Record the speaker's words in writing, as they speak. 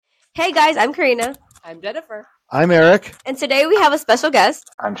Hey guys, I'm Karina. I'm Jennifer. I'm Eric. And today we have a special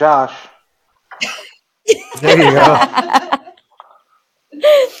guest. I'm Josh. There you go.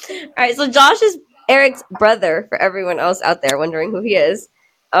 All right, so Josh is Eric's brother for everyone else out there wondering who he is.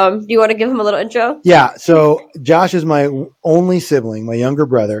 Do you want to give him a little intro? Yeah, so Josh is my only sibling, my younger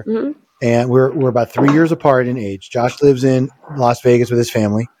brother, and we're about 3 years apart in age. Josh lives in Las Vegas with his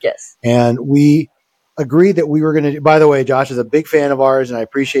family. Yes. And we agreed that we were going to, by the way, Josh is a big fan of ours, and I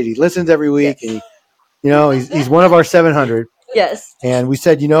appreciate he listens every week. Yes. And he's one of our 700. Yes. And we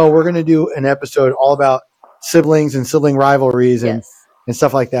said, we're going to do an episode all about siblings and sibling rivalries and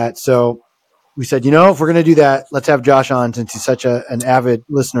stuff like that. So we said, if we're going to do that, let's have Josh on since he's such an avid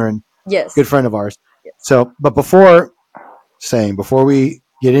listener and good friend of ours. Yes. So, but before we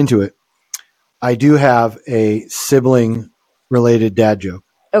get into it, I do have a sibling related dad joke.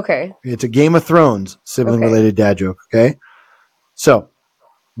 Okay. It's a Game of Thrones sibling related dad joke. Okay. So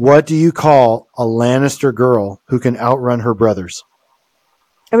what do you call a Lannister girl who can outrun her brothers?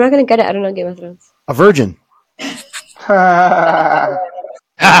 I'm not going to get it. I don't know Game of Thrones. A virgin. I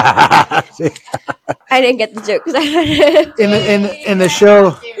didn't get the joke because in the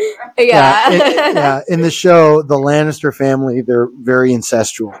show. In the show, the Lannister family, they're very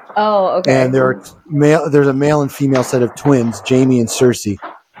incestual. Oh, okay. And there's a male and female set of twins, Jaime and Cersei,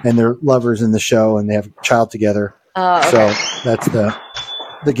 and they're lovers in the show, and they have a child together. Oh, okay. So that's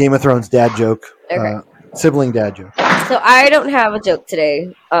the Game of Thrones dad joke, sibling dad joke. So I don't have a joke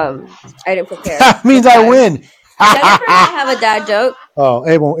today. I didn't prepare. That means I win. Jennifer might have a dad joke. Oh,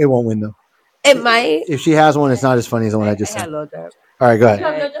 it won't win though. It might. If she has one, it's not as funny as the one I just said. All right, go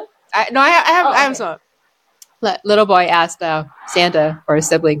ahead. I have some. Little boy asked Santa for a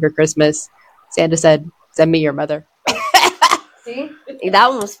sibling for Christmas. Santa said, "Send me your mother." See, that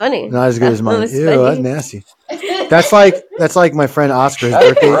one was funny. Not as good as mine. Ew, that's nasty. That's like my friend Oscar's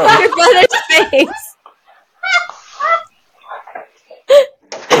birthday. Your brother's face.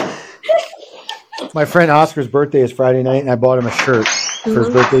 My friend Oscar's birthday is Friday night, and I bought him a shirt for his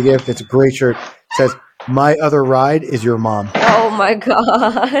birthday gift. It's a great shirt. It says, "My other ride is your mom." Oh my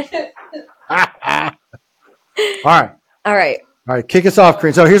god! All right. Kick us off,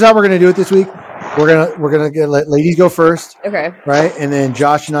 Corinne. So here's how we're gonna do it this week. We're gonna let ladies go first. Okay. Right, and then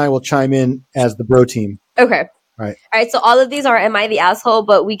Josh and I will chime in as the bro team. Okay. Right. All right. So all of these are "Am I the asshole?"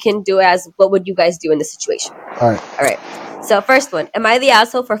 But we can do as "What would you guys do in this situation?" All right. So first one, am I the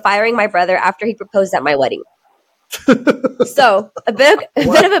asshole for firing my brother after he proposed at my wedding? So a bit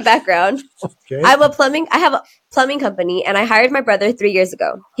of a background. Okay. I have a plumbing company, and I hired my brother 3 years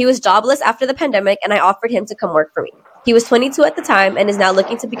ago. He was jobless after the pandemic, and I offered him to come work for me. He was 22 at the time and is now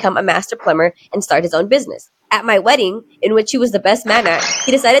looking to become a master plumber and start his own business. At my wedding, in which he was the best man at,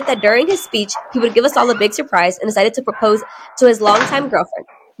 he decided that during his speech, he would give us all a big surprise and decided to propose to his longtime girlfriend.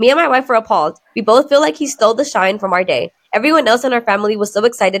 Me and my wife were appalled. We both feel like he stole the shine from our day. Everyone else in our family was so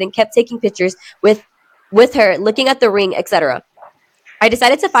excited and kept taking pictures with her, looking at the ring, etc. I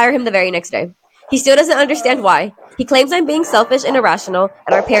decided to fire him the very next day. He still doesn't understand why. He claims I'm being selfish and irrational,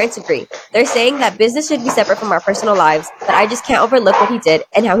 and our parents agree. They're saying that business should be separate from our personal lives, but I just can't overlook what he did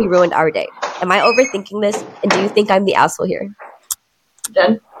and how he ruined our day. Am I overthinking this, and do you think I'm the asshole here?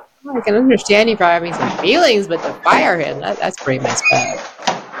 Jen? I can understand you probably having some feelings, but to fire him, that's pretty messed up.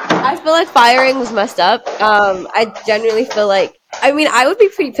 I feel like firing was messed up. I genuinely feel like, I would be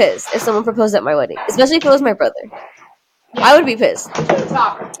pretty pissed if someone proposed at my wedding, especially if it was my brother. I would be pissed.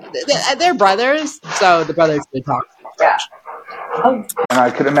 They're brothers, so the brothers would talk. Yeah. And I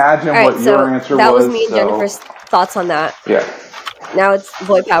could imagine what your answer was. That was me and Jennifer's thoughts on that. Yeah. Now it's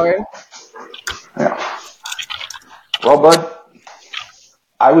boy power. Yeah. Well, bud,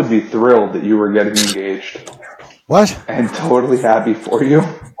 I would be thrilled that you were getting engaged. What? And totally happy for you.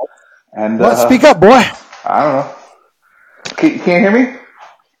 And what? Speak up, boy. I don't know. Can't you hear me?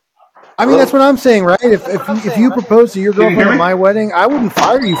 I mean, that's what I'm saying, right? If you propose to your girlfriend at my wedding, I wouldn't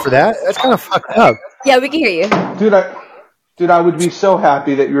fire you for that. That's kind of fucked up. Yeah, we can hear you. Dude, I would be so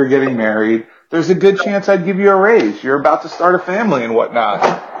happy that you were getting married. There's a good chance I'd give you a raise. You're about to start a family and whatnot.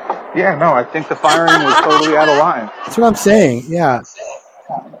 Yeah, no, I think the firing was totally out of line. That's what I'm saying, yeah.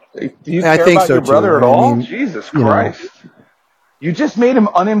 Do you care about your brother at all? Jesus Christ. You just made him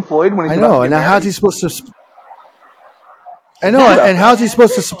unemployed when he's about to get married? And now how's he supposed to... and how's he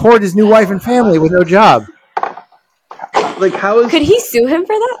supposed to support his new wife and family with no job? Like, how is... Could he sue him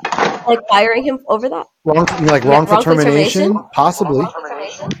for that? Like, firing him over that? Wrongful termination? Possibly.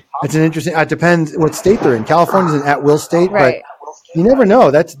 It's an interesting... It depends what state they're in. California's an at-will state, right. But you never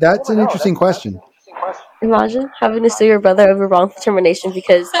know. That's an interesting question. Imagine having to sue your brother over wrongful termination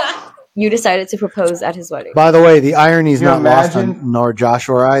because you decided to propose at his wedding. By the way, the irony is You not lost imagine- on nor Josh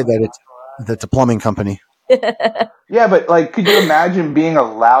or I that's a plumbing company. Yeah, but like, could you imagine being a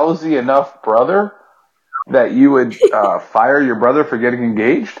lousy enough brother that you would fire your brother for getting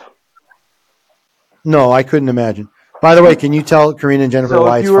engaged? No, I couldn't imagine. By the way, can you tell Karina and Jennifer So if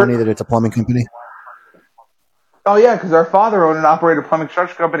why it's you were- funny that it's a plumbing company? Oh yeah, because our father owned and operated a plumbing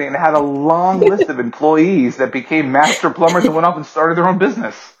construction company and had a long list of employees that became master plumbers and went off and started their own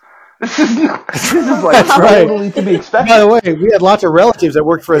business. This is like That's right. totally to be expected. By the way, we had lots of relatives that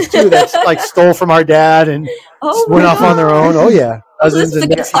worked for us too that like stole from our dad and went off on their own. Oh yeah, This is a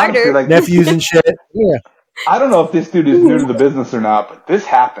good starter. Honestly, like, nephews and shit. Yeah. I don't know if this dude is new to the business or not, but this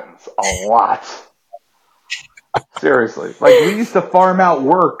happens a lot. Seriously. Like, we used to farm out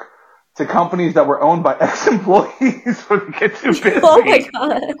work to companies that were owned by ex-employees when we get too busy. Oh my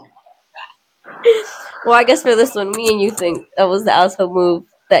god. Well, I guess for this one, me and you think that was the asshole move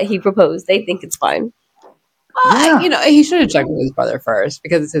that he proposed. They think it's fine. Yeah. He should have checked with his brother first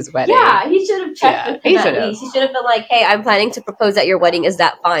because it's his wedding. Yeah, he should have checked with him at should've. least. He should have been like, hey, I'm planning to propose at your wedding. Is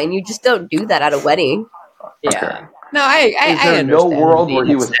that fine? You just don't do that at a wedding. Yeah. Okay. No, I Is there understand. no world where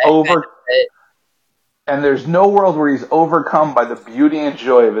he was upset, over... but- And there's no world where he's overcome by the beauty and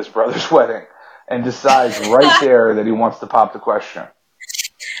joy of his brother's wedding and decides right there that he wants to pop the question.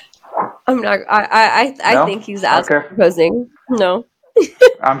 I'm not. I No? think he's the asshole Okay. proposing. No.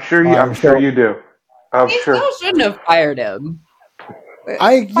 I'm sure you do. I'm He sure. still shouldn't have fired him.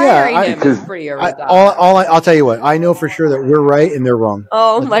 Firing Him is pretty over the top. I'll tell you what. I know for sure that we're right and they're wrong.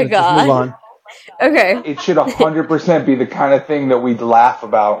 Oh my Let's just god. move on. Okay. It should 100% be the kind of thing that we'd laugh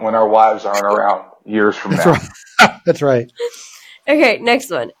about when our wives aren't around years from That's now. right. That's right. Okay. Next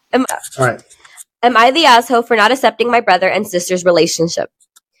one. All right. Am I the asshole for not accepting my brother and sister's relationship?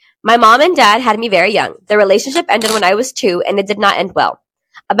 My mom and dad had me very young. The relationship ended when I was 2, and it did not end well.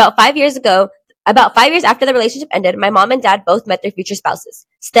 About 5 years after the relationship ended, my mom and dad both met their future spouses.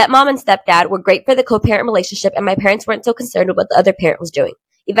 Stepmom and stepdad were great for the co-parent relationship, and my parents weren't so concerned with what the other parent was doing.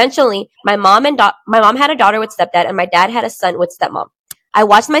 Eventually, my mom had a daughter with stepdad, and my dad had a son with stepmom. I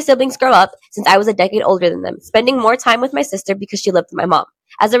watched my siblings grow up since I was a decade older than them, spending more time with my sister because she lived with my mom.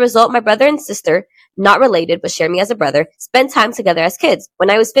 As a result, my brother and sister, not related but share me as a brother, spent time together as kids. When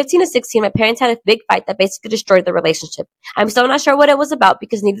I was 15 to 16, my parents had a big fight that basically destroyed the relationship. I'm still not sure what it was about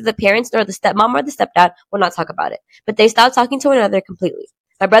because neither the parents nor the stepmom or the stepdad will not talk about it. But they stopped talking to one another completely.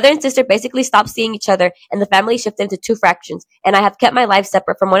 My brother and sister basically stopped seeing each other, and the family shifted into 2 fractions, and I have kept my life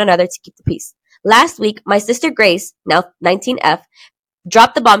separate from one another to keep the peace. Last week, my sister Grace, now 19F,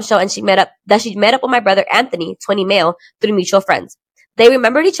 dropped the bombshell and she met up with my brother Anthony, 20 male, through mutual friends. They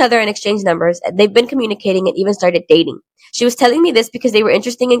remembered each other and exchanged numbers. They've been communicating and even started dating. She was telling me this because they were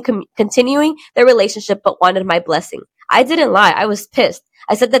interested in continuing their relationship but wanted my blessing. I didn't lie. I was pissed.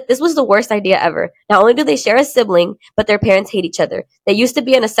 I said that this was the worst idea ever. Not only do they share a sibling, but their parents hate each other. They used to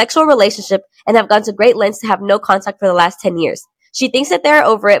be in a sexual relationship and have gone to great lengths to have no contact for the last 10 years. She thinks that they're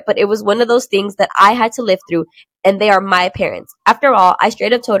over it, but it was one of those things that I had to live through, and they are my parents. After all, I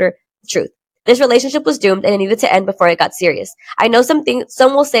straight up told her the truth. This relationship was doomed and it needed to end before it got serious. I know some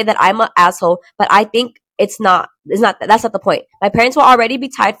will say that I'm an asshole, but I think that's not the point. My parents will already be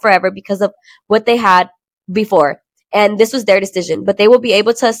tied forever because of what they had before, and this was their decision, but they will be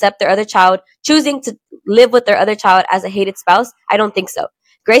able to accept their other child choosing to live with their other child as a hated spouse. I don't think so.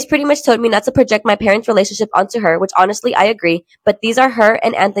 Grace pretty much told me not to project my parents' relationship onto her, which honestly I agree, but these are her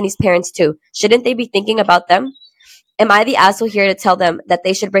and Anthony's parents too. Shouldn't they be thinking about them? Am I the asshole here to tell them that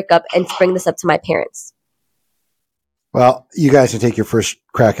they should break up and bring this up to my parents? Well, you guys can take your first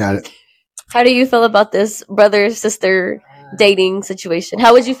crack at it. How do you feel about this brother-sister dating situation?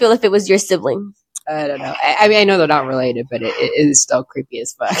 How would you feel if it was your sibling? I don't know. I mean, I know they're not related, but it is still creepy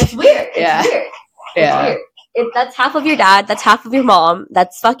as fuck. It's weird. Yeah. It's weird. Yeah. It's weird. That's half of your dad. That's half of your mom.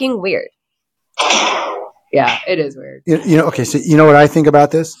 That's fucking weird. Yeah, it is weird. Okay, so you know what I think about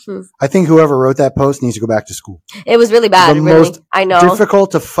this? I think whoever wrote that post needs to go back to school. It was really bad. The really. most I know.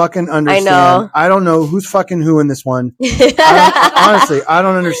 difficult to fucking understand. I know. I don't know who's fucking who in this one. Honestly, I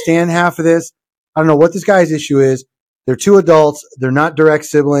don't understand half of this. I don't know what this guy's issue is. They're 2 adults. They're not direct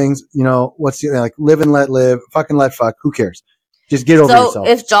siblings. What's the like? Live and let live. Fucking let fuck. Who cares? Just get over yourself. So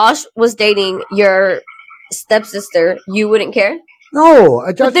if Josh was dating your stepsister, you wouldn't care? No,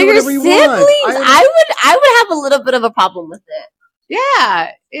 but they're your siblings. I would have a little bit of a problem with it.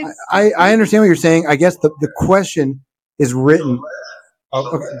 Yeah, I understand what you're saying. I guess the question is written.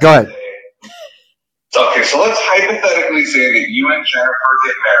 Okay, go ahead. Okay, so let's hypothetically say that you and Jennifer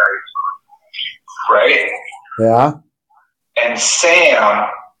get married, right? Yeah. And Sam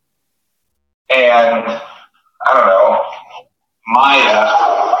and I don't know, Maya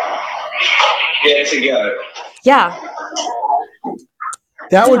get together. Yeah.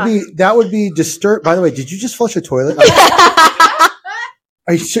 That would be disturbed. By the way, did you just flush a toilet?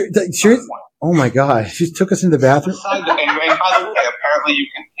 Are you sure? Oh my god! She took us into the bathroom. And by the way, apparently you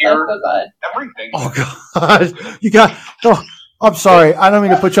can hear everything. Oh god! You got. Oh, I'm sorry. I don't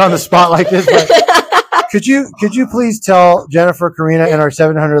mean to put you on the spot like this, but could you please tell Jennifer, Karina, and our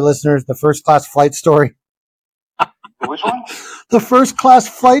 700 listeners the first class flight story? Which one? The first class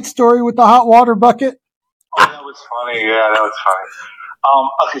flight story with the hot water bucket. Oh, that was funny. Yeah, that was funny.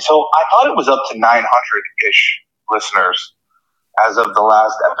 Okay, so I thought it was up to 900-ish listeners as of the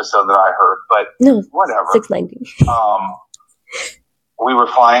last episode that I heard, but no, whatever. 690. We were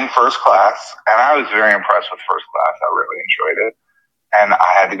flying first class, and I was very impressed with first class. I really enjoyed it, and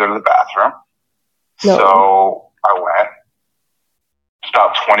I had to go to the bathroom, so I went. It's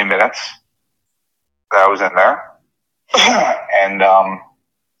about 20 minutes that I was in there, and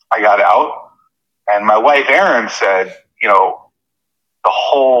I got out, and my wife Erin said, the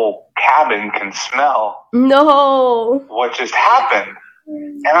whole cabin can smell what just happened.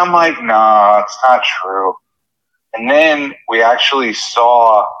 And I'm like, no, it's not true. And then we actually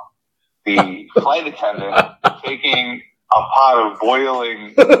saw the flight attendant taking a pot of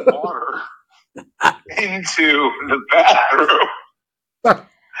boiling water into the bathroom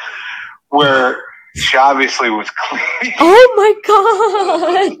where she obviously was cleaning. Oh my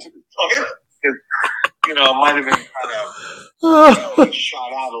god. It might have been kind of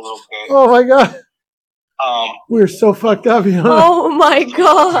shot out a little bit. Oh my god. We're so fucked up, Oh my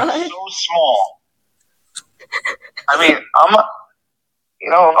god. So small. I mean, I'm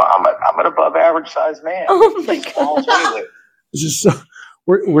an above average sized man. Oh my god. This is so,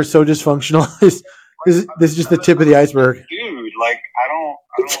 we're so dysfunctional. This is just the tip of the iceberg. Dude, like I don't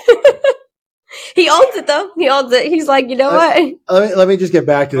He owns it though. He owns it. He's like, you know what? Let me just get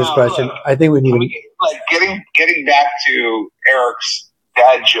back to this question. Look, I think we need getting back to Eric's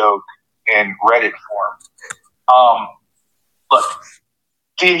dad joke in Reddit form. Look,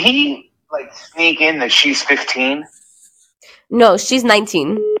 did he sneak in that she's 15? No, she's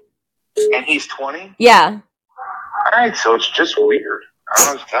 19. And he's 20? Yeah. All right, so it's just weird. I don't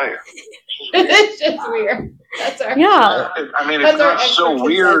know what to tell you. It's just weird. That's our I mean, it's not so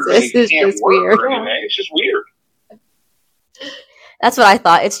weird. This is just weird. It's just weird. That's what I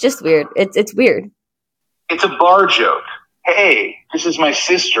thought. It's just weird. It's weird. It's a bar joke. Hey, this is my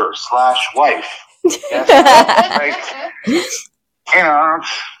sister / wife.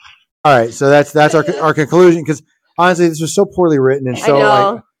 All right, so that's our conclusion, because honestly, this was so poorly written, and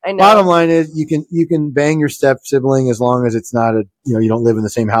so I know. Bottom line is, you can bang your step sibling as long as it's not you don't live in the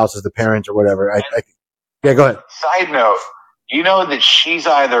same house as the parents or whatever. Yeah, go ahead. Side note, you know that she's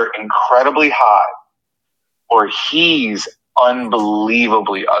either incredibly hot or he's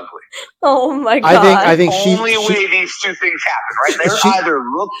unbelievably ugly. Oh my god! I think the only way these two things happen, right? They either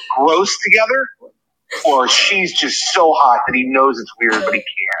look gross together, or she's just so hot that he knows it's weird, but he can't.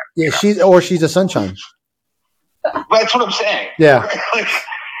 Yeah, she's a sunshine. That's what I'm saying. Yeah.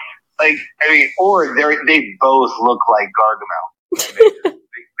 Or they both look like Gargamel.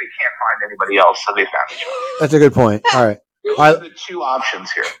 They can't find anybody else, so they found each other. That's a good point. All right. Those are the two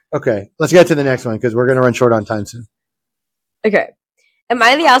options here. Okay, let's get to the next one, because we're going to run short on time soon. Okay. Am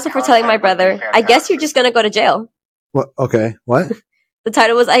I the asshole for telling my brother, I guess you're just going to go to jail? What? Okay, what? The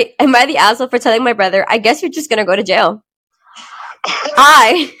title was, Am I the asshole for telling my brother, I guess you're just going to go to jail?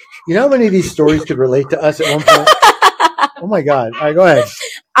 You know how many of these stories could relate to us at one point? Oh my god. All right, go ahead.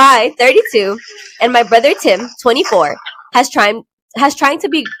 I, 32, and my brother Tim, 24,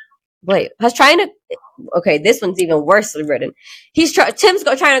 okay, this one's even worse written. Tim's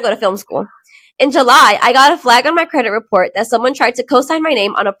trying to go to film school. In July, I got a flag on my credit report that someone tried to co-sign my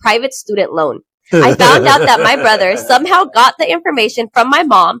name on a private student loan. I found out that my brother somehow got the information from my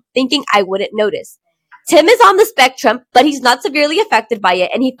mom, thinking I wouldn't notice. Tim is on the spectrum, but he's not severely affected by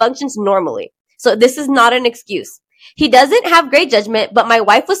it, and he functions normally. So this is not an excuse. He doesn't have great judgment, but my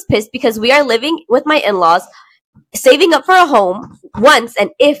wife was pissed because we are living with my in-laws, saving up for a home once, and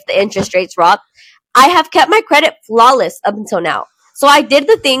if the interest rates drop, I have kept my credit flawless up until now. So I did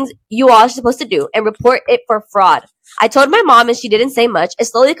the things you all are supposed to do and report it for fraud. I told my mom and she didn't say much. It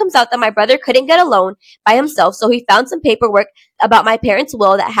slowly comes out that my brother couldn't get a loan by himself, so he found some paperwork about my parents'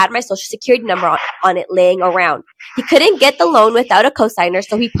 will that had my social security number on it laying around. He couldn't get the loan without a cosigner,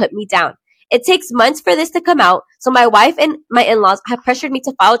 so he put me down. It takes months for this to come out, so my wife and my in-laws have pressured me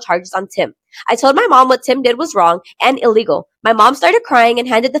to file charges on Tim. I told my mom what Tim did was wrong and illegal. My mom started crying and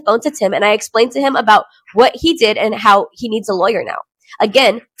handed the phone to Tim, and I explained to him about what he did and how he needs a lawyer now.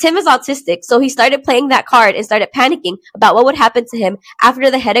 Again, Tim is autistic, so he started playing that card and started panicking about what would happen to him after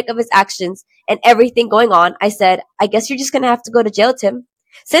the headache of his actions and everything going on. I said, I guess you're just gonna have to go to jail, Tim.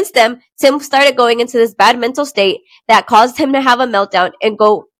 Since then, Tim started going into this bad mental state that caused him to have a meltdown and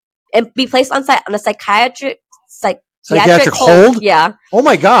go and be placed on a psychiatric hold? Yeah. Oh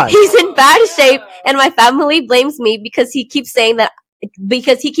my God. He's in bad shape, and my family blames me because he keeps saying that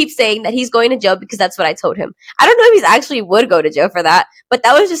he's going to jail because that's what I told him. I don't know if he's actually would go to jail for that, but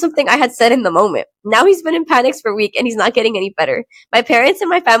that was just something I had said in the moment. Now he's been in panics for a week and he's not getting any better. My parents and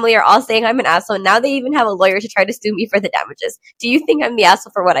my family are all saying I'm an asshole, and now they even have a lawyer to try to sue me for the damages. Do you think I'm the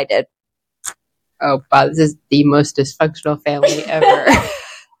asshole for what I did? Oh, wow, this is the most dysfunctional family ever.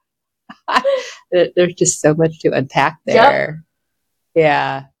 There's just so much to unpack there. Yep.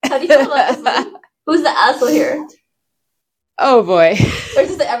 Yeah. How do you feel about this? Who's the asshole here? Oh boy. Or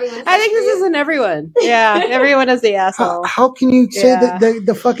is this everyone? I think this isn't everyone. Yeah, everyone is the asshole. How can you say that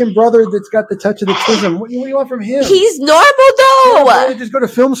the fucking brother that's got the touch of the tism? What do you want from him? He's normal though. Yeah, just go to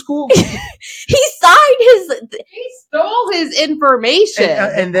film school. He stole his information,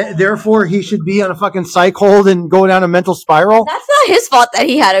 and therefore he should be on a fucking psych hold and go down a mental spiral. That's not his fault that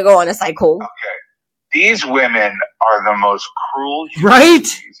he had to go on a psych hold. Okay, these women are the most cruel humans right?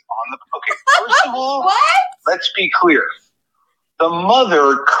 on the. Okay, first of all, let's be clear. The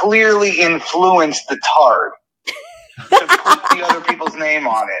mother clearly influenced the tard to put the other people's name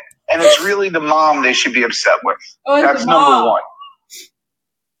on it. And it's really the mom they should be upset with. Oh, that's number one.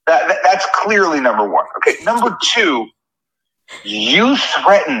 That's clearly number one. Okay, number two, you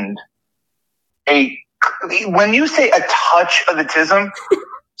threatened when you say a touch of the tism,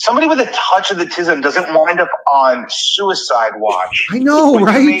 somebody with a touch of the tism doesn't wind up on suicide watch. I know,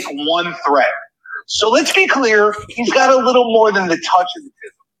 right? You make one threat. So let's be clear, he's got a little more than the touch of the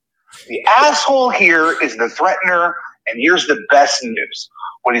tism. The asshole here is the threatener, and here's the best news.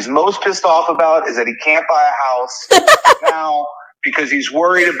 What he's most pissed off about is that he can't buy a house now because he's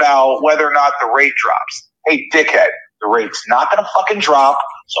worried about whether or not the rate drops. Hey, dickhead, the rate's not going to fucking drop,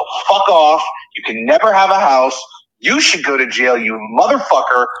 so fuck off. You can never have a house. You should go to jail, you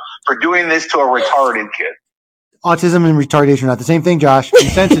motherfucker, for doing this to a retarded kid. Autism and retardation are not the same thing, Josh. Be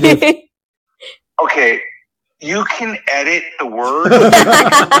sensitive. Okay, you can edit the words and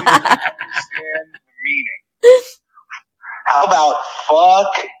understand the meaning. How about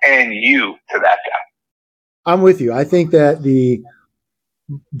fuck and you to that guy? I'm with you. I think that the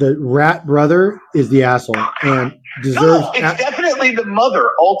rat brother is the asshole and deserves. No, it's definitely the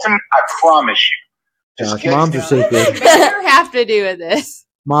mother. Ultimately, I promise you. Josh, moms are sacred. What does mother have to do with this?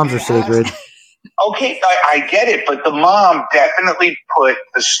 Moms are sacred. Okay, I get it, but the mom definitely put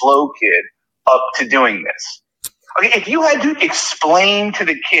the slow kid up to doing this. Okay, if you had to explain to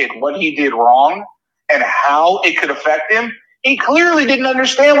the kid what he did wrong and how it could affect him, he clearly didn't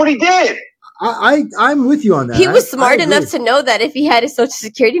understand what he did. I'm with you on that. He was smart enough to know that if he had his social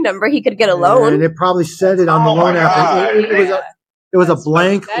security number, he could get a loan. And it probably said it on the loan application. It was a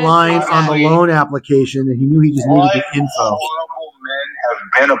blank line on the loan application, and he knew he just needed the info. Horrible men have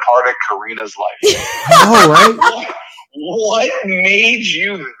been a part of Karina's life. I know, right? What made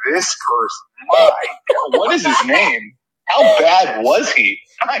you this person? My God, what is his name? How bad was he?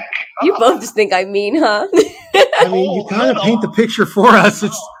 My God. You both just think I'm mean, huh? I mean, you kind of paint the picture for us.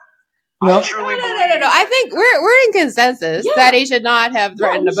 It's no. I think we're in consensus that he should not have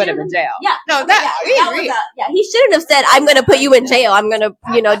threatened to put him in jail. Yeah. No, we agree. He shouldn't have said, "I'm going to put you in jail. I'm going to,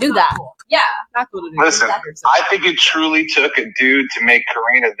 do that." Cool. Yeah, not cool to do. Listen, I think it truly took a dude to make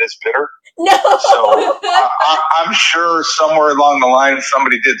Karina this bitter. No. So I'm sure somewhere along the line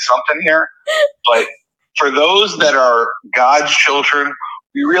somebody did something here. But for those that are God's children,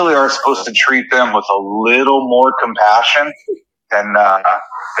 we really are supposed to treat them with a little more compassion than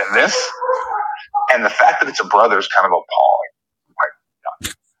this. And the fact that it's a brother is kind of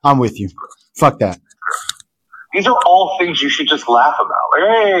appalling. I'm with you. Fuck that. These are all things you should just laugh about. Like,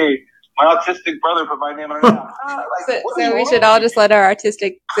 hey, my autistic brother put my name on it. So we should all just let our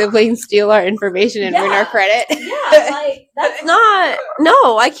autistic siblings steal our information and ruin our credit. Yeah, that's not.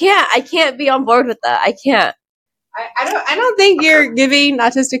 No, I can't. I can't be on board with that. I can't. I don't think you're giving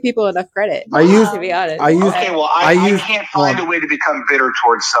autistic people enough credit. To be honest. I can't find a way to become bitter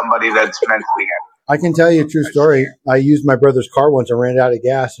towards somebody that's mentally ill. I can tell you a true story. I used my brother's car once and ran out of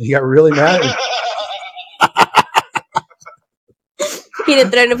gas, and he got really mad at me. He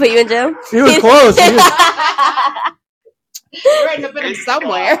didn't threaten to put you in jail? He was close. You're right to put him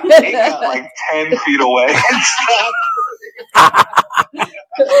somewhere. He got like 10 feet away.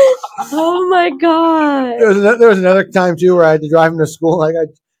 Oh my God. There was another time too where I had to drive him to school. Like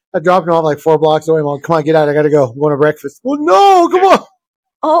I dropped him off like 4 blocks away. Mom, come on, get out. I got to go. I'm going to breakfast. Well, no, come on.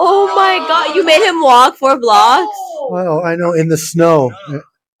 Oh my God. You made him walk 4 blocks? Well, I know, in the snow.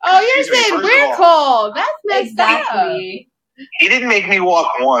 Oh, you're saying we're cold. That's messed up. He didn't make me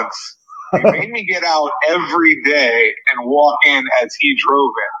walk once. He made me get out every day and walk in as he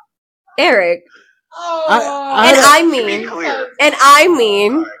drove in. Eric. Oh, I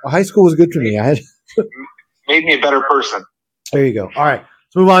mean. Well, high school was good for me. Made me a better person. There you go. All right.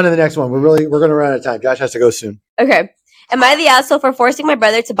 Let's move on to the next one. We're going to run out of time. Josh has to go soon. Okay. Am I the asshole for forcing my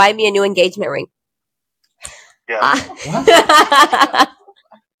brother to buy me a new engagement ring? Yeah.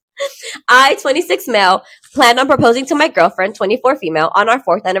 I, 26 male, planned on proposing to my girlfriend, 24 female, on our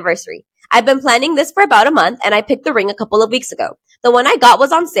 4th anniversary. I've been planning this for about a month, and I picked the ring a couple of weeks ago. The one I got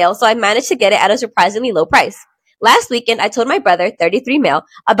was on sale, so I managed to get it at a surprisingly low price. Last weekend, I told my brother, 33 male,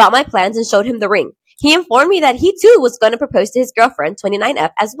 about my plans and showed him the ring. He informed me that he too was going to propose to his girlfriend,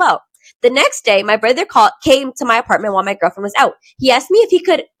 29F, as well. The next day, my brother came to my apartment while my girlfriend was out. He asked me if he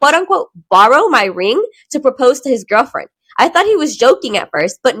could, quote unquote, borrow my ring to propose to his girlfriend. I thought he was joking at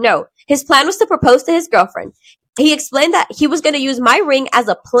first, but no. His plan was to propose to his girlfriend. He explained that he was going to use my ring as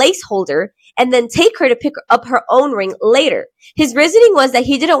a placeholder and then take her to pick up her own ring later. His reasoning was that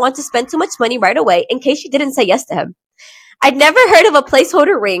he didn't want to spend too much money right away in case she didn't say yes to him. I'd never heard of a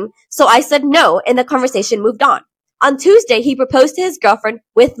placeholder ring, so I said no, and the conversation moved on. On Tuesday, he proposed to his girlfriend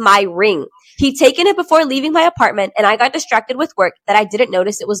with my ring. He'd taken it before leaving my apartment, and I got distracted with work that I didn't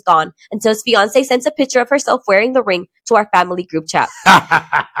notice it was gone until his fiancée sent a picture of herself wearing the ring to our family group chat.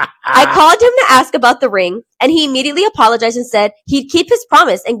 I called him to ask about the ring, and he immediately apologized and said he'd keep his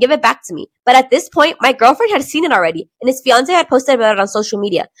promise and give it back to me. But at this point, my girlfriend had seen it already, and his fiancée had posted about it on social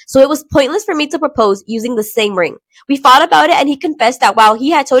media, so it was pointless for me to propose using the same ring. We fought about it, and he confessed that while he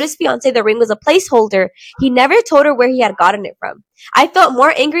had told his fiancée the ring was a placeholder, he never told her where he had gotten it from. I felt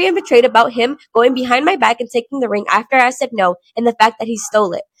more angry and betrayed about him going behind my back and taking the ring after I said no, and the fact that he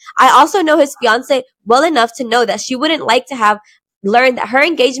stole it. I also know his fiancée well enough to know that she wouldn't like to have learned that her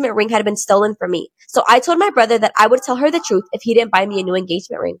engagement ring had been stolen from me. So I told my brother that I would tell her the truth if he didn't buy me a new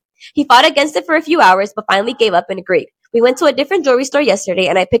engagement ring. He fought against it for a few hours, but finally gave up and agreed. We went to a different jewelry store yesterday,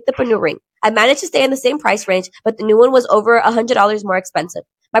 and I picked up a new ring. I managed to stay in the same price range, but the new one was over $100 more expensive.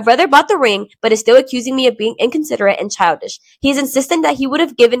 My brother bought the ring, but is still accusing me of being inconsiderate and childish. He is insisting that he would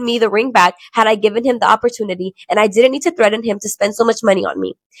have given me the ring back had I given him the opportunity, and I didn't need to threaten him to spend so much money on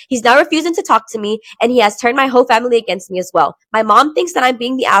me. He's now refusing to talk to me, and he has turned my whole family against me as well. My mom thinks that I'm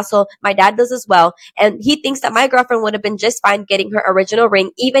being the asshole, my dad does as well, and he thinks that my girlfriend would have been just fine getting her original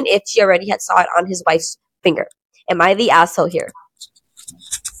ring, even if she already had saw it on his wife's finger. Am I the asshole here?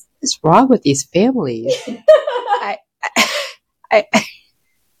 What's wrong with these families?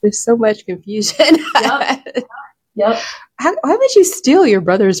 There's so much confusion. Yep. Why would you steal your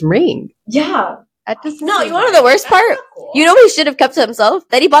brother's ring? Yeah. No, you want to know the worst part? Cool. You know what he should have kept to himself?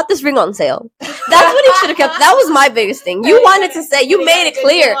 That he bought this ring on sale. That's what he should have kept. That was my biggest thing. You wanted to say, you made it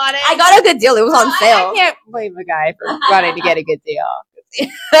clear. I got a good deal. It was on sale. I can't blame a guy for wanting to get a good deal.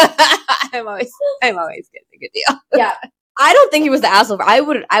 I'm always getting a good deal. Yeah. I don't think he was the asshole. I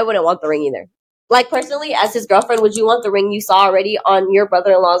wouldn't want the ring either. Like, personally, as his girlfriend, would you want the ring you saw already on your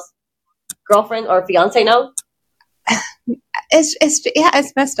brother-in-law's girlfriend or fiance now?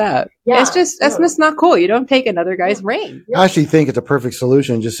 It's messed up. Yeah, it's not cool. You don't take another guy's ring. I actually think it's a perfect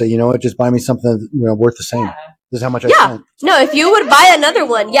solution. Just say, you know what, just buy me something worth the same. This is how much I spent. No, if you would buy another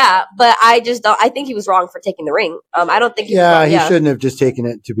one, yeah. But I just don't. I think he was wrong for taking the ring. I don't think. He shouldn't have just taken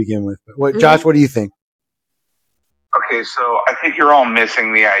it to begin with. But Josh, what do you think? Okay, so I think you're all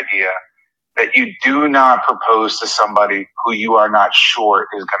missing the idea that you do not propose to somebody who you are not sure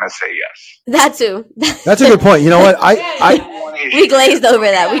is going to say yes. That too. That's a good point. You know what? We glazed over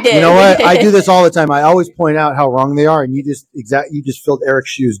that. We did. You know what? I do this all the time. I always point out how wrong they are, and you just filled Eric's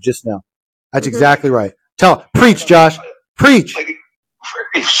shoes just now. That's exactly right. Preach, Josh. Preach.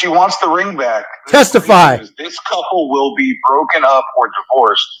 If she wants the ring back, testify. This couple will be broken up or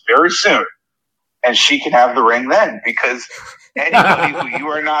divorced very soon, and she can have the ring then, because anybody who you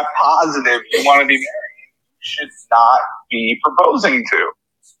are not positive you want to be married should not be proposing to.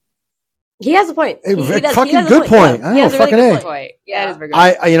 He has a point. Fucking good point. I know, fucking really good point. Yeah, that is very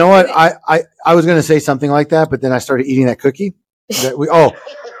good. You know what? I was going to say something like that, but then I started eating that cookie.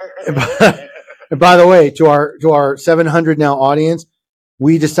 And by the way, to our 700 now audience,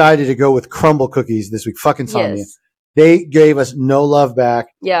 we decided to go with crumble cookies this week. Fucking Insomnia. Yes. They gave us no love back.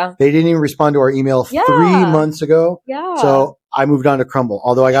 Yeah. They didn't even respond to our email 3 months ago. Yeah. So I moved on to crumble.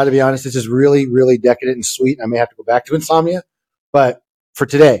 Although I got to be honest, this is really, really decadent and sweet. I may have to go back to Insomnia, but for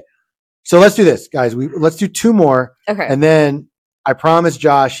today. So let's do this, guys. Let's do 2 more. Okay. And then I promised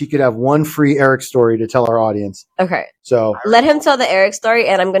Josh he could have one free Eric story to tell our audience. Okay. So let him tell the Eric story,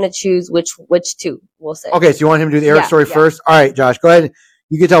 and I'm going to choose which two we'll say. Okay, so you want him to do the Eric story first? All right, Josh, go ahead.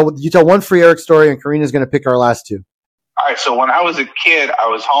 You tell one free Eric story, and Karina's going to pick our last two. All right, so when I was a kid, I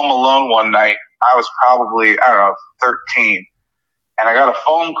was home alone one night. I was probably, 13. And I got a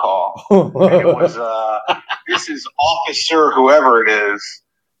phone call. And it was, this is Officer whoever it is.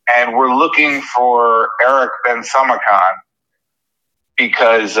 And we're looking for Eric Ben Samakan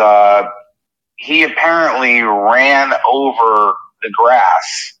because he apparently ran over the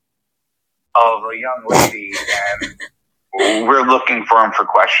grass of a young lady. And we're looking for him for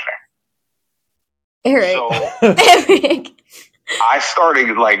questioning. Eric. So Eric. I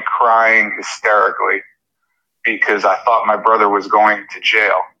started crying hysterically because I thought my brother was going to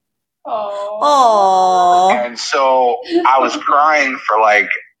jail. Aww. And so I was crying for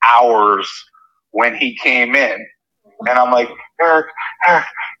hours when he came in. And I'm like, Eric,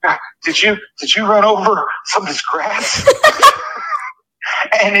 did you run over somebody's grass?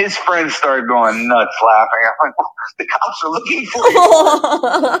 And his friends started going nuts laughing. I'm like, well, the cops are looking for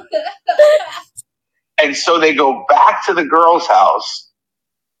you. And so they go back to the girl's house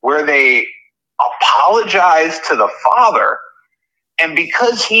where they apologize to the father. And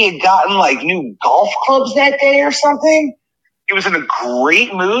because he had gotten new golf clubs that day or something, he was in a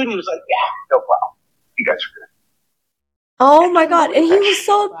great mood. He was like, yeah, no problem. You guys are good. Oh my God. And he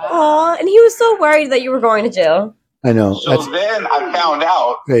was so worried that you were going to jail. I know. So then I found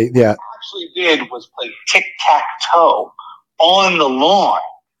out what he actually did was play tic-tac-toe on the lawn.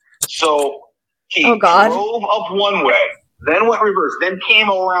 So he drove up one way, then went reverse, then came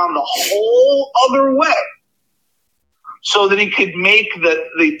around the whole other way so that he could make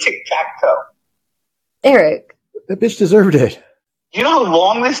the tic-tac-toe. Eric. That bitch deserved it. You know how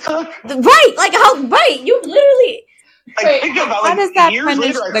long this took? Right. You literally... think about how does that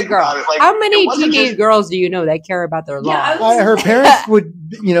punish the girl? How many teenage girls do you know that care about their lawn? Her parents would,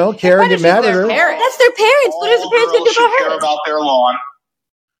 care and get mad at her. That's their parents. What is the parents going to do about her? Care about their lawn.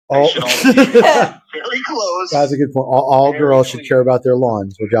 Very close. That's a good point. All girls should care about their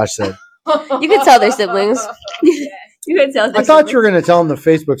lawns, what Josh said. You can tell their siblings. You can tell. I thought you were going to tell them the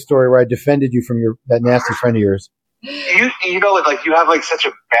Facebook story where I defended you from that nasty friend of yours. You know, you have such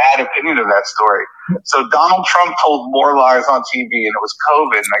a bad opinion of that story. So Donald Trump told more lies on TV, and it was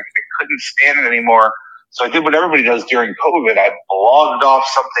COVID, and I couldn't stand it anymore. So I did what everybody does during COVID. I blogged off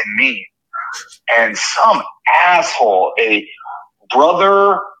something mean, and some asshole, a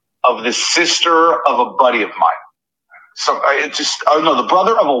brother of the sister of a buddy of mine. So the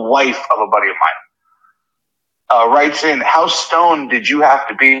brother of a wife of a buddy of mine writes in, "How stoned did you have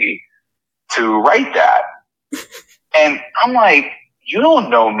to be to write that?" And I'm like, you don't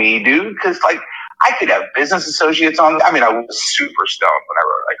know me, dude, because I could have business associates on. I mean, I was super stoned when I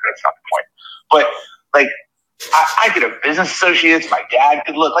wrote it. That's not the point. But I could have business associates. My dad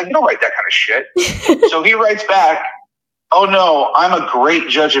could look you don't write that kind of shit. So he writes back, "Oh no, I'm a great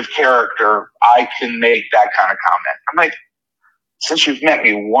judge of character. I can make that kind of comment." I'm like, since you've met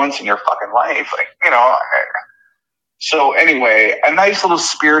me once in your fucking life, So anyway, a nice little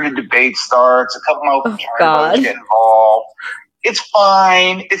spirited debate starts. A couple of my attorneys get involved. It's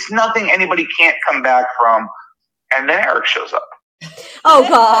fine. It's nothing anybody can't come back from. And then Eric shows up. Oh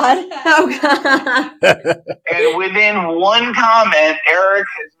God! Oh God! And within one comment, Eric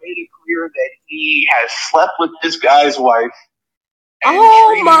has made it clear that he has slept with this guy's wife.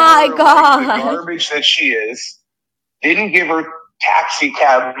 Oh my God! The garbage that she is. Didn't give her taxi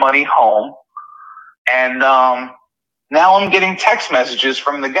cab money home, and now I'm getting text messages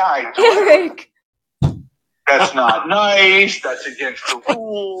from the guy. Eric. That's not nice. That's against the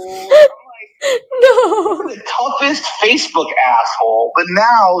rules. No. The toughest Facebook asshole, but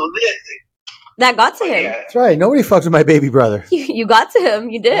now that got to him. That's right. Nobody fucks with my baby brother. You got to him.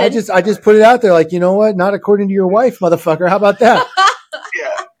 You did. I just put it out there you know what? Not according to your wife, motherfucker. How about that?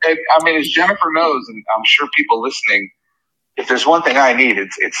 Yeah. And, as Jennifer knows, and I'm sure people listening, if there's one thing I need,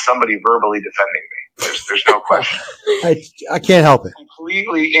 it's somebody verbally defending me. There's no question. I can't help it.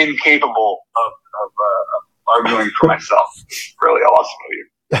 Completely incapable of arguing for myself. Really awesome of you.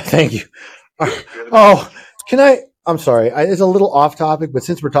 Thank you. Oh, can I? I'm sorry. It's a little off topic, but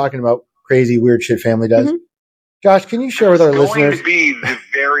since we're talking about crazy, weird shit family does, Josh, can you share with our listeners? It's going to be the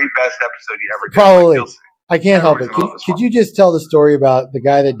very best episode you ever did. Probably. I can't help it. Could you just tell the story about the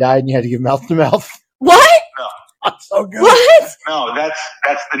guy that died and you had to give mouth to mouth? What? No. So good. What? No, that's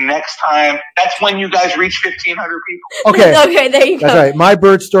the next time. That's when you guys reach 1,500 people. Okay. Okay, there you go. That's right. My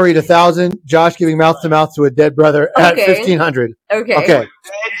bird story at 1,000. Josh giving mouth to mouth to a dead brother at 1,500. Okay. Okay. Dead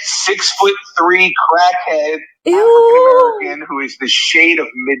 6'3" crackhead Ew. African American who is the shade of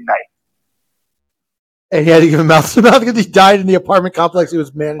midnight. And he had to give him mouth to mouth because he died in the apartment complex he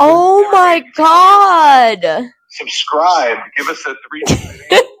was managing. Oh my God. Subscribe. Give us a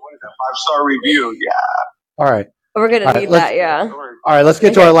 5-star review. Yeah. All right. We're gonna need that, yeah. All right, let's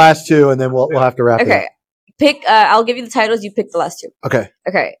get to our last two, and then we'll have to wrap it up. Okay. Pick. I'll give you the titles. You pick the last two. Okay.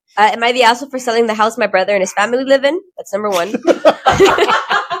 Okay. Am I the asshole for selling the house my brother and his family live in? That's number one.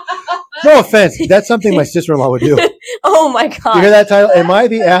 No offense. That's something my sister-in-law would do. Oh my God. You hear that title? Am I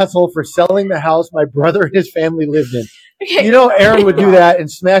the asshole for selling the house my brother and his family lived in? Okay. You know Aaron would do that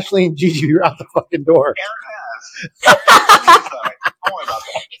and smash Lee and Gigi out the fucking door. Aaron has. Don't worry about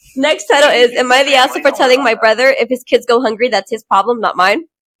that. Next title is, am I the asshole for telling my brother if his kids go hungry, that's his problem, not mine?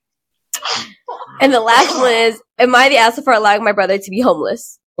 And the last one is, am I the asshole for allowing my brother to be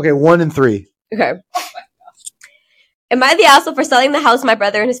homeless? Okay, 1 and 3. Okay. Am I the asshole for selling the house my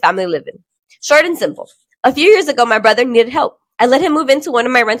brother and his family live in? Short and simple. A few years ago, my brother needed help. I let him move into one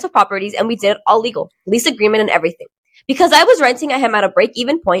of my rental properties and we did it all legal. Lease agreement and everything. Because I was renting at him at a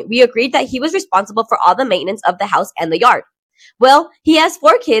break-even point, we agreed that he was responsible for all the maintenance of the house and the yard. Well, he has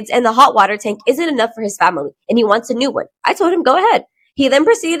 4 kids and the hot water tank isn't enough for his family and he wants a new one. I told him, go ahead. He then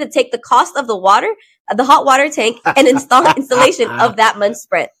proceeded to take the cost of the hot water tank and installation of that month's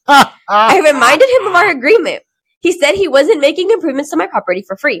rent. I reminded him of our agreement. He said he wasn't making improvements to my property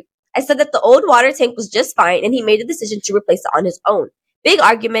for free. I said that the old water tank was just fine and he made the decision to replace it on his own. Big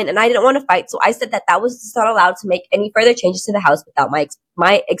argument and I didn't want to fight, so I said that was just not allowed to make any further changes to the house without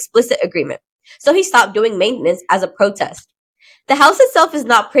my explicit agreement. So he stopped doing maintenance as a protest. The house itself is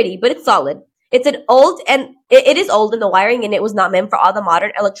not pretty, but it's solid. It is old and the wiring in it was not meant for all the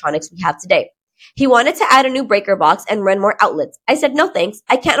modern electronics we have today. He wanted to add a new breaker box and run more outlets. I said, no thanks,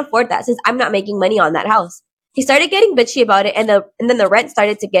 I can't afford that since I'm not making money on that house. He started getting bitchy about it and then the rent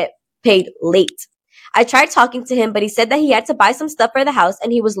started to get paid late. I tried talking to him, but he said that he had to buy some stuff for the house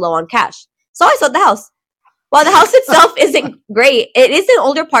and he was low on cash. So I sold the house. While the house itself isn't great, it is an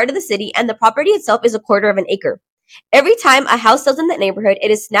older part of the city and the property itself is 1/4 of an acre. Every time a house sells in that neighborhood,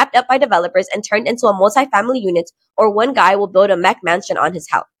 it is snapped up by developers and turned into a multi-family unit, or one guy will build a mech mansion on his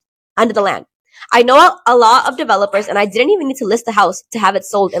house, under the land. I know a lot of developers and I didn't even need to list the house to have it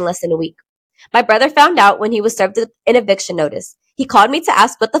sold in less than a week. My brother found out when he was served an eviction notice. He called me to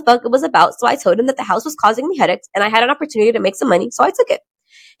ask what the fuck it was about, so I told him that the house was causing me headaches and I had an opportunity to make some money, so I took it.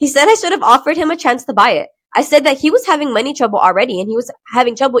 He said I should have offered him a chance to buy it. I said that he was having money trouble already and he was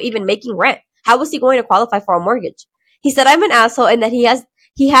having trouble even making rent. How was he going to qualify for a mortgage? He said I'm an asshole and that he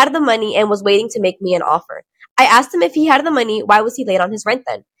had the money and was waiting to make me an offer. I asked him if he had the money, why was he late on his rent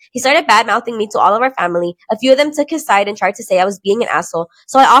then? He started bad-mouthing me to all of our family. A few of them took his side and tried to say I was being an asshole,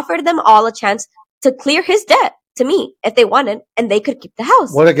 so I offered them all a chance to clear his debt to me if they wanted, and they could keep the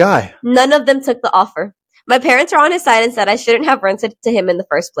house. What a guy. None of them took the offer. My parents are on his side and said I shouldn't have rented to him in the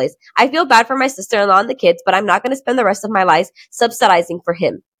first place. I feel bad for my sister-in-law and the kids, but I'm not going to spend the rest of my life subsidizing for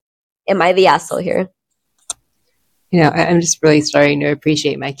him. Am I the asshole here? You know, I'm just really starting to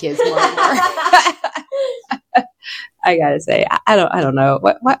appreciate my kids more and more. I gotta say, I don't know.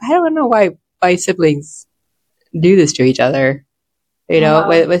 I don't know why siblings do this to each other. You know,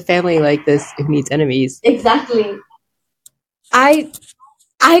 with family like this, who needs enemies? Exactly. I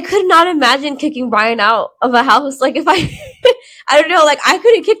could not imagine kicking Brian out of a house. Like if I don't know, like I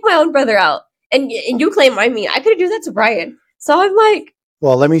couldn't kick my own brother out, and you claim I couldn't do that to Brian. So I'm like,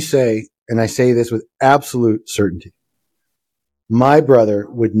 well, let me say, and I say this with absolute certainty. My brother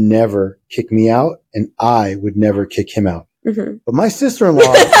would never kick me out, and I would never kick him out. Mm-hmm. But my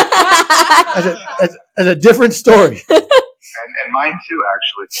sister-in-law has a different story. And mine too,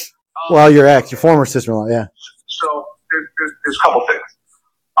 actually. Well, your former sister-in-law, yeah. So there's a couple things.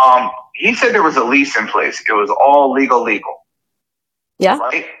 He said there was a lease in place. It was all legal. Yeah.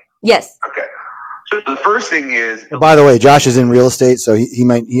 Right? Yes. Okay. So the first thing is. Well, by the way, Josh is in real estate, so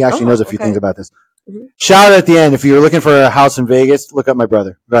he actually knows a few things about this. Mm-hmm. Shout out at the end. If you're looking for a house in Vegas, look up my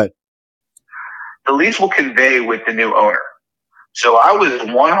brother. Go ahead. The lease will convey with the new owner. So I was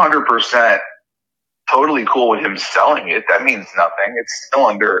 100% totally cool with him selling it. That means nothing. It's still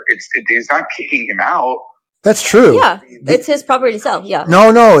he's not kicking him out. That's true. Yeah. It's his property to sell. Yeah.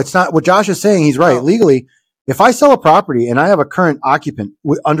 No, it's not. What Josh is saying, he's right. Legally, if I sell a property and I have a current occupant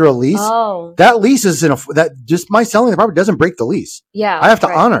under a lease, that lease is just my selling the property doesn't break the lease. Yeah. I have to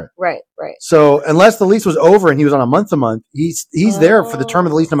honor it. Right. So unless the lease was over and he was on a month to month, he's there for the term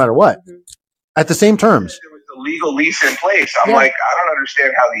of the lease no matter what. Mm-hmm. At the same terms. There was a legal lease in place. I'm like, I don't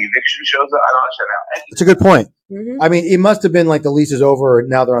understand how the eviction shows up. I don't understand how. It's a good point. Mm-hmm. I mean, it must have been like the lease is over and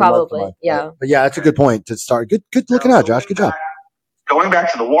now they're on month to month. Yeah. But yeah, that's a good point to start. Good looking out, Josh. Good job. Going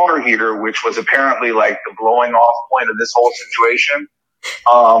back to the water heater, which was apparently like the blowing off point of this whole situation.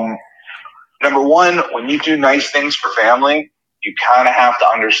 Number one, when you do nice things for family, you kind of have to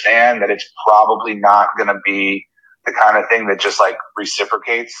understand that it's probably not going to be the kind of thing that just like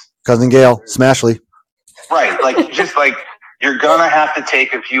reciprocates. Cousin Gail, Smashley. Right. Like, just like, you're going to have to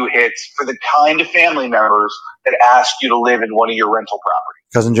take a few hits for the kind of family members that ask you to live in one of your rental properties.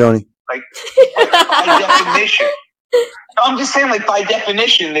 Cousin Joni. Like by definition. No, I'm just saying, like, by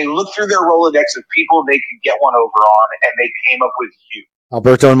definition, they look through their Rolodex of people they could get one over on, and they came up with you.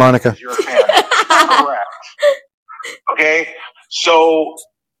 Alberto and Monica. You're a fan. Correct. Okay? So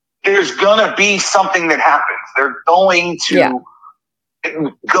there's going to be something that happens. They're going to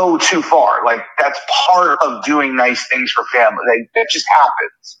go too far. Like, that's part of doing nice things for family. That just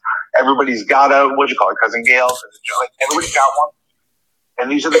happens. Everybody's got a, Cousin Gail? Like, everybody's got one.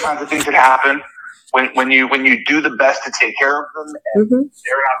 And these are the kinds of things that happen when you do the best to take care of them, and they're not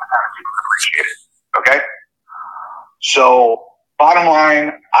the kind of people that appreciate it. Okay? So, bottom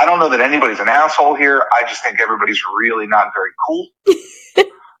line, I don't know that anybody's an asshole here. I just think everybody's really not very cool.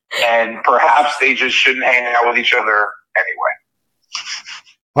 And perhaps they just shouldn't hang out with each other anyway.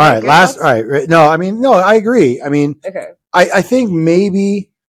 All right. No, I agree. I mean, I think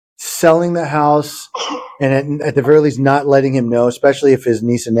maybe selling the house and at the very least not letting him know, especially if his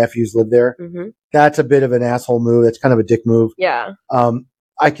niece and nephews live there, that's a bit of an asshole move. That's kind of a dick move. Yeah.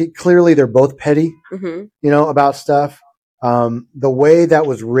 Clearly they're both petty, about stuff. The way that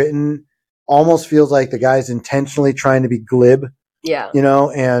was written almost feels like the guy's intentionally trying to be glib. Yeah.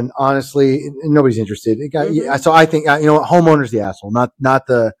 And honestly, nobody's interested. So I think, homeowner's the asshole, not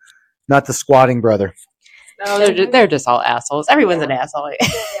the squatting brother. No, they're just all assholes. Everyone's an asshole. Yeah,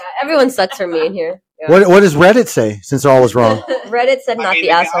 everyone sucks for me in here. Yeah. What does Reddit say, since all was wrong? Reddit said not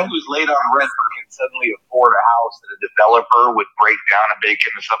the asshole. The guy who's late on rent but can suddenly afford a house that a developer would break down and make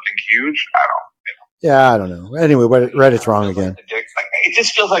into something huge. I don't know. Anyway, Reddit's wrong again. It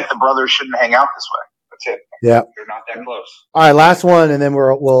just feels like the brothers shouldn't hang out this way. That's it. Yeah. They're not that close. All right, last one, and then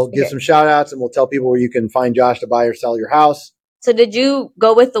we'll give some shout outs and we'll tell people where you can find Josh to buy or sell your house. So did you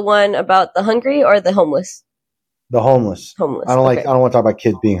go with the one about the hungry or the homeless? The homeless. I don't want to talk about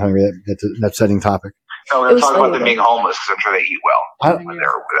kids being hungry. That's an upsetting topic. No, we're going to talk about them being homeless because I'm sure they eat well when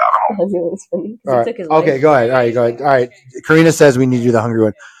they're without a home. All right. Okay, go ahead. All right. Karina says we need to do the hungry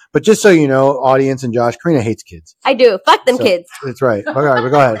one. But just so you know, audience and Josh, Karina hates kids. I do. Fuck them kids. That's right. All right, but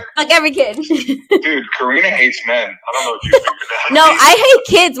go ahead. Fuck every kid. Dude, Karina hates men. I don't know if you figured that out. No, I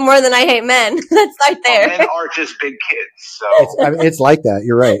hate kids more than I hate men. Let's start there. Men are just big kids. So it's like that.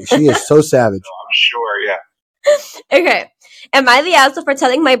 You're right. She is so savage. I'm sure, yeah. Okay. Am I the asshole for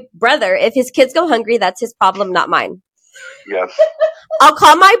telling my brother if his kids go hungry, that's his problem, not mine? Yes. I'll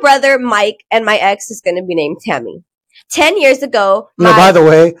call my brother Mike, and my ex is going to be named Tammy. 10 years ago... by the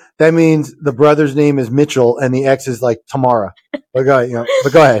way, that means the brother's name is Mitchell, and the ex is like Tamara. But go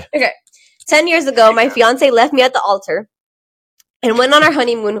ahead. Okay. 10 years ago, my fiance left me at the altar and went on our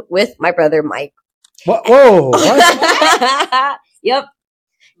honeymoon with my brother Mike. Whoa. What? Yep.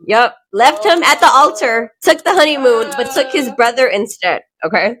 Left him at the altar, took the honeymoon, but took his brother instead.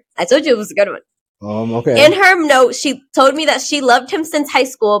 Okay? I told you it was a good one. Okay. In her note, she told me that she loved him since high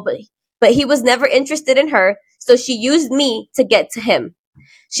school, but he was never interested in her, so she used me to get to him.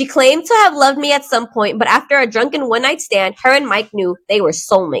 She claimed to have loved me at some point, but after a drunken one-night stand, her and Mike knew they were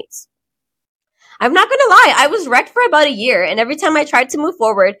soulmates. I'm not gonna lie, I was wrecked for about a year, and every time I tried to move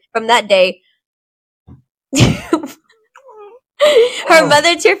forward from that day... Her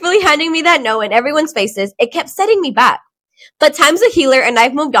mother tearfully handing me that note in everyone's faces, it kept setting me back. But time's a healer and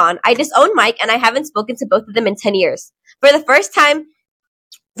I've moved on. I disowned Mike and I haven't spoken to both of them in 10 years. For the first time,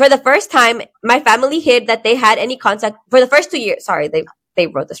 my family hid that they had any contact. For the first 2 years, sorry, they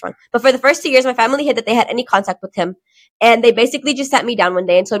wrote this wrong. But for the first 2 years, my family hid that they had any contact with him. And they basically just sat me down one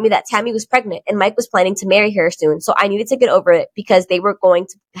day and told me that Tammy was pregnant and Mike was planning to marry her soon. So I needed to get over it because they were going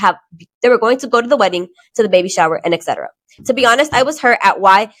to go to the wedding, to the baby shower, and etc. To be honest, I was hurt at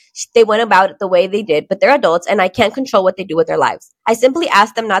why they went about it the way they did, but they're adults and I can't control what they do with their lives. I simply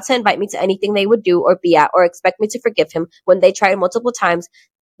asked them not to invite me to anything they would do or be at or expect me to forgive him when they tried multiple times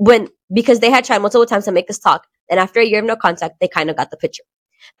because they had tried multiple times to make us talk. And after a year of no contact, they kind of got the picture.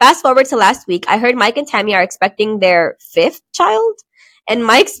 Fast forward to last week, I heard Mike and Tammy are expecting their 5th child, and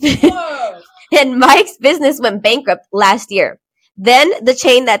Mike's business went bankrupt last year. Then the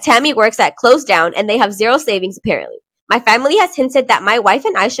chain that Tammy works at closed down, and they have zero savings apparently. My family has hinted that my wife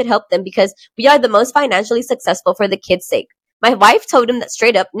and I should help them because we are the most financially successful for the kids' sake. My wife told him that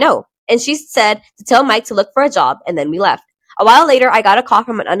straight up no, and she said to tell Mike to look for a job, and then we left. A while later, I got a call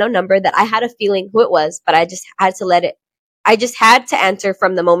from an unknown number that I had a feeling who it was, but I just had to answer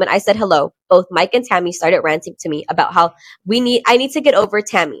from the moment I said hello. Both Mike and Tammy started ranting to me about how I need to get over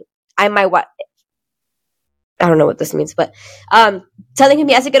Tammy. I'm my wife. I don't know what this means, but telling him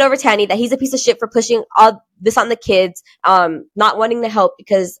he has to get over Tanny, that he's a piece of shit for pushing all this on the kids, not wanting to help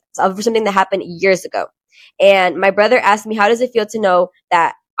because of something that happened years ago. And my brother asked me, how does it feel to know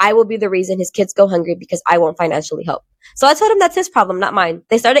that I will be the reason his kids go hungry because I won't financially help? So I told him that's his problem, not mine.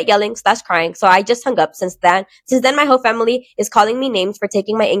 They started yelling, crying, so I just hung up. Since then, my whole family is calling me names for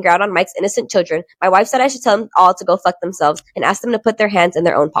taking my anger out on Mike's innocent children. My wife said I should tell them all to go fuck themselves and ask them to put their hands in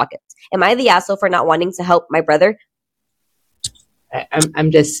their own pockets. Am I the asshole for not wanting to help my brother?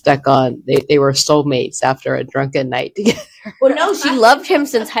 I'm just stuck on they were soulmates after a drunken night together. Well, no, she loved him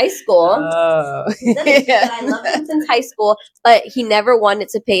since high school. Oh. I loved him since high school, but he never wanted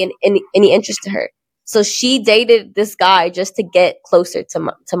to pay any interest to her. So she dated this guy just to get closer to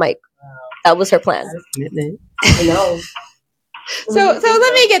Mike. Wow. That was her plan. I know. So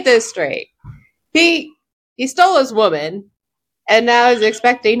let me get this straight. He stole his woman, and now he's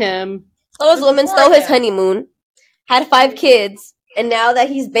expecting him. Stole his woman, stole his honeymoon, had 5 kids. And now that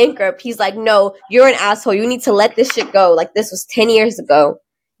he's bankrupt, he's like, no, you're an asshole. You need to let this shit go. Like, this was 10 years ago.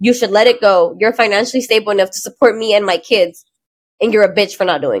 You should let it go. You're financially stable enough to support me and my kids. And you're a bitch for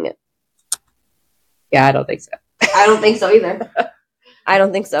not doing it. Yeah, I don't think so. I don't think so either. I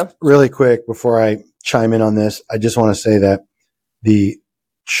don't think so. Really quick, before I chime in on this, I just want to say that the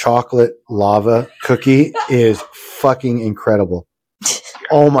chocolate lava cookie is fucking incredible.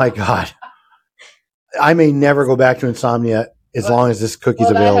 Oh, my God. I may never go back to insomnia as long as this cookie's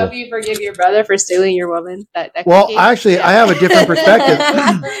available. I hope you forgive your brother for stealing your woman. That well, cookie. Actually, I have a different perspective.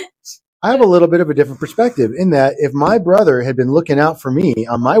 I have a little bit of a different perspective in that if my brother had been looking out for me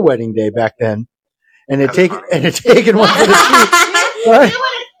on my wedding day back then, and had taken one for the team, right?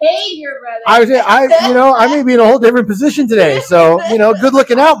 Your brother. I may be in a whole different position today. So, good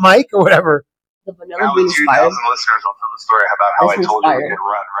looking out, Mike, or whatever. The vanilla bean 2,000 listeners, I'll tell the story about how I told you we could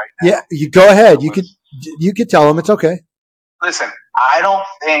run right now. Yeah, you go ahead. You could tell him it's okay. Listen, I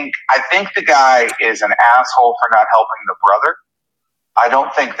think the guy is an asshole for not helping the brother. I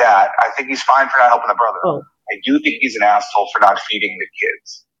don't think that. I think he's fine for not helping the brother. Oh. I do think he's an asshole for not feeding the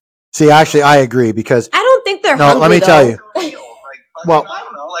kids. See, actually, I agree because I don't think they're hungry. No, let me tell you. Well, I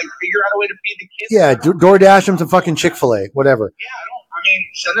don't know, figure out a way to feed the kids. Yeah, DoorDash them some fucking Chick-fil-A, whatever. Yeah,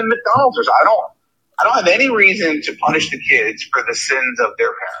 send them McDonald's or something. I don't have any reason to punish the kids for the sins of their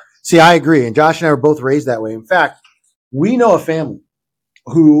parents. See, I agree. And Josh and I were both raised that way. In fact, we know a family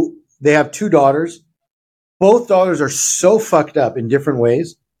who they have 2 daughters. Both daughters are so fucked up in different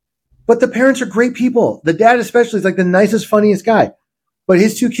ways, but the parents are great people. The dad especially is like the nicest, funniest guy, but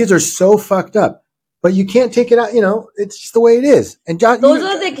his 2 kids are so fucked up. But you can't take it out, it's just the way it is. And Josh, those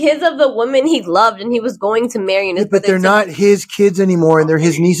are the kids of the woman he loved and he was going to marry. But they're not his kids anymore, and they're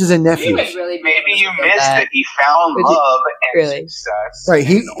his nieces and nephews. Maybe you missed that he found love and success. Right,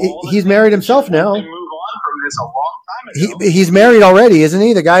 he's married himself now. Move on from this a long time ago. He's married already, isn't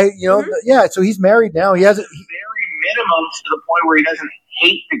he? The guy, yeah. So he's married now. He has very minimum to the point where he doesn't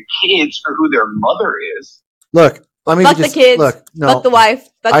hate the kids for who their mother is. Look. Let me fuck the kids. Look, no. Fuck the wife.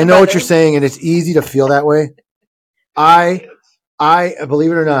 Fuck I the know brother. what you're saying, and it's easy to feel that way. I believe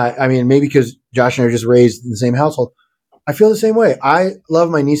it or not, maybe because Josh and I are just raised in the same household, I feel the same way. I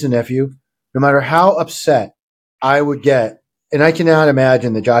love my niece and nephew, no matter how upset I would get. And I cannot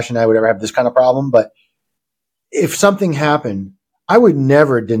imagine that Josh and I would ever have this kind of problem, but if something happened, I would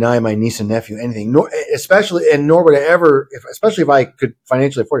never deny my niece and nephew anything, nor would I ever, especially if I could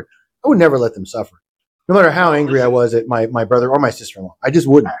financially afford it, I would never let them suffer. No matter how angry I was at my brother or my sister-in-law. I just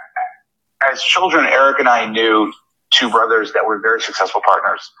wouldn't. As children, Eric and I knew 2 brothers that were very successful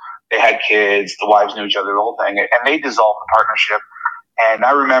partners. They had kids, the wives knew each other, the whole thing, and they dissolved the partnership. And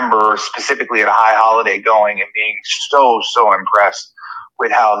I remember specifically at a high holiday going and being so impressed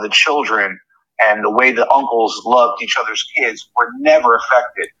with how the children and the way the uncles loved each other's kids were never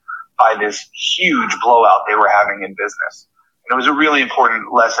affected by this huge blowout they were having in business. And it was a really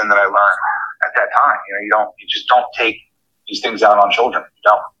important lesson that I learned at that time. You just don't take these things out on children.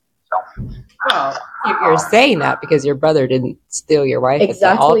 You don't. So. Well, you're saying that because your brother didn't steal your wife at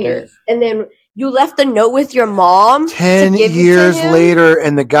the altar. And then you left a note with your mom 10 years later,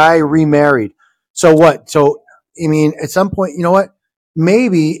 and the guy remarried. So what? So, at some point, you know what?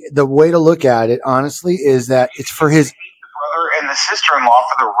 Maybe the way to look at it, honestly, is that it's for his... The brother and the sister-in-law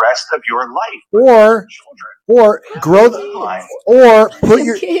for the rest of your life. Or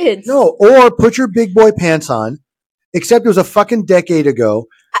put your big boy pants on. Except it was a fucking decade ago.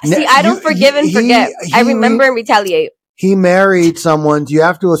 See, I don't forgive and forget. I remember and retaliate. He married someone. You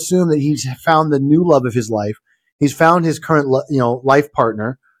have to assume that he's found the new love of his life. He's found his current, life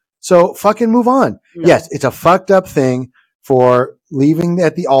partner. So fucking move on. No. Yes, it's a fucked up thing for leaving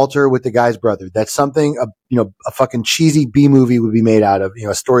at the altar with the guy's brother. That's something a fucking cheesy B movie would be made out of.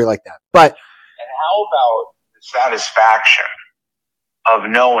 A story like that. But and how about the satisfaction of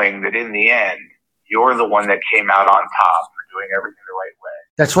knowing that in the end you're the one that came out on top for doing everything the right way?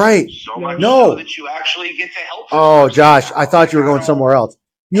 That's right. So much so that you actually get to help. Oh, Josh, I thought you were going somewhere else.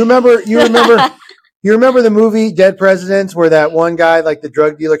 You remember the movie Dead Presidents where that one guy, like the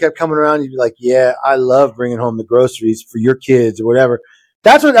drug dealer, kept coming around? You'd be like, yeah, I love bringing home the groceries for your kids or whatever.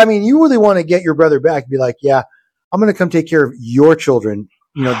 That's what, you really want to get your brother back. Be like, yeah, I'm going to come take care of your children.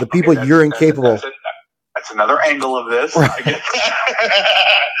 The people you're incapable. That's another angle of this. Right. I get that.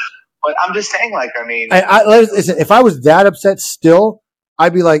 But I'm just saying, listen, if I was that upset still,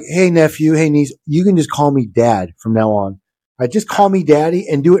 I'd be like, hey, nephew, hey, niece, you can just call me dad from now on. Right? Just call me daddy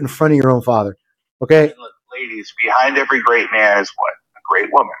and do it in front of your own father. Okay? And look, ladies, behind every great man is what? A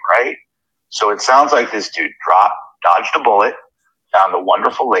great woman, right? So it sounds like this dude dodged a bullet, found a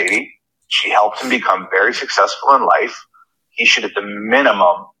wonderful lady. She helped him become very successful in life. He should, at the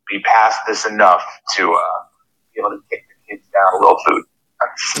minimum, be past this enough to be able to take the kids down a little food.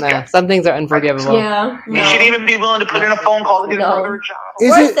 Some things are unforgivable. Yeah, you should even be willing to put in a phone call to get another job.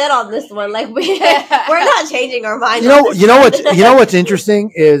 We're set on this one. Like we're not changing our mind. You know what's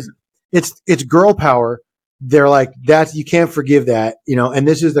interesting is it's girl power. They're like, that's, you can't forgive that, and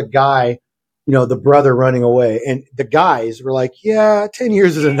this is the guy, the brother running away, and the guys were like, yeah, 10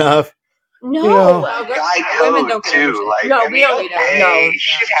 years is enough. No, guy code too. We don't need that.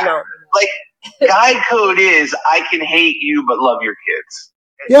 No. Like guy code is, I can hate you but love your kids.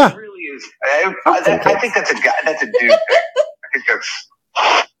 Yeah, it really is. I think that's a dude thing. I think that's.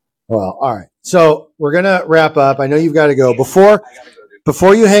 Well, all right. So we're gonna wrap up. I know you've got to go. Before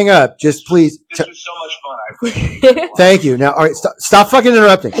you hang up, just please. This was so much fun. I appreciate it. Thank you. Now, all right, stop fucking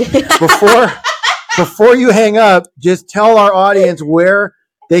interrupting. Before you hang up, just tell our audience where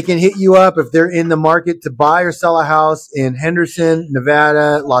they can hit you up if they're in the market to buy or sell a house in Henderson,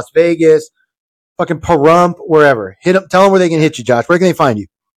 Nevada, Las Vegas, fucking Pahrump, wherever. Hit them. Tell them where they can hit you, Josh. Where can they find you?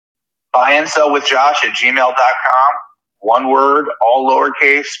 Buy and sell with Josh at gmail.com. One word, all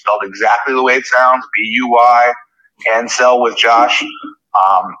lowercase, spelled exactly the way it sounds. BUY, and sell with Josh.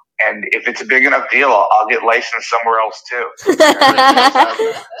 And if it's a big enough deal, I'll get licensed somewhere else too.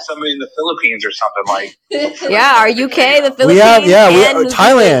 Somebody in the Philippines or something like. Yeah, our UK, the Philippines, we have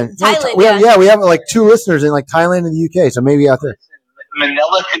Thailand. We have like 2 listeners in like Thailand and the UK, so maybe out there.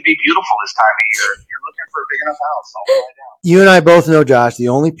 Manila could be beautiful this time of year. If you're looking for a big enough house, I'll fly down. You and I both know, Josh, the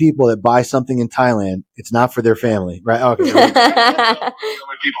only people that buy something in Thailand, it's not for their family, right? Okay. The only people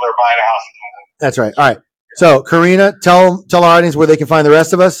that are buying a house in Thailand. That's right. All right. So, Karina, tell our audience where they can find the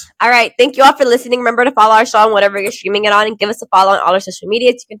rest of us. All right. Thank you all for listening. Remember to follow our show on whatever you're streaming it on, and give us a follow on all our social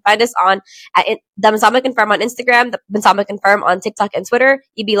medias. You can find us on at The Masama Confirm on Instagram, The Masama Confirm on TikTok and Twitter.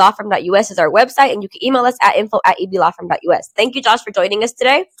 eblawfirm.us is our website, and you can email us at info@eblawfirm.us. Thank you, Josh, for joining us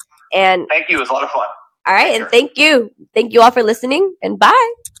today. And thank you. It was a lot of fun. All right. And thank you. Thank you all for listening, and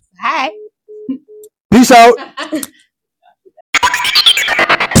bye. Bye. Peace out.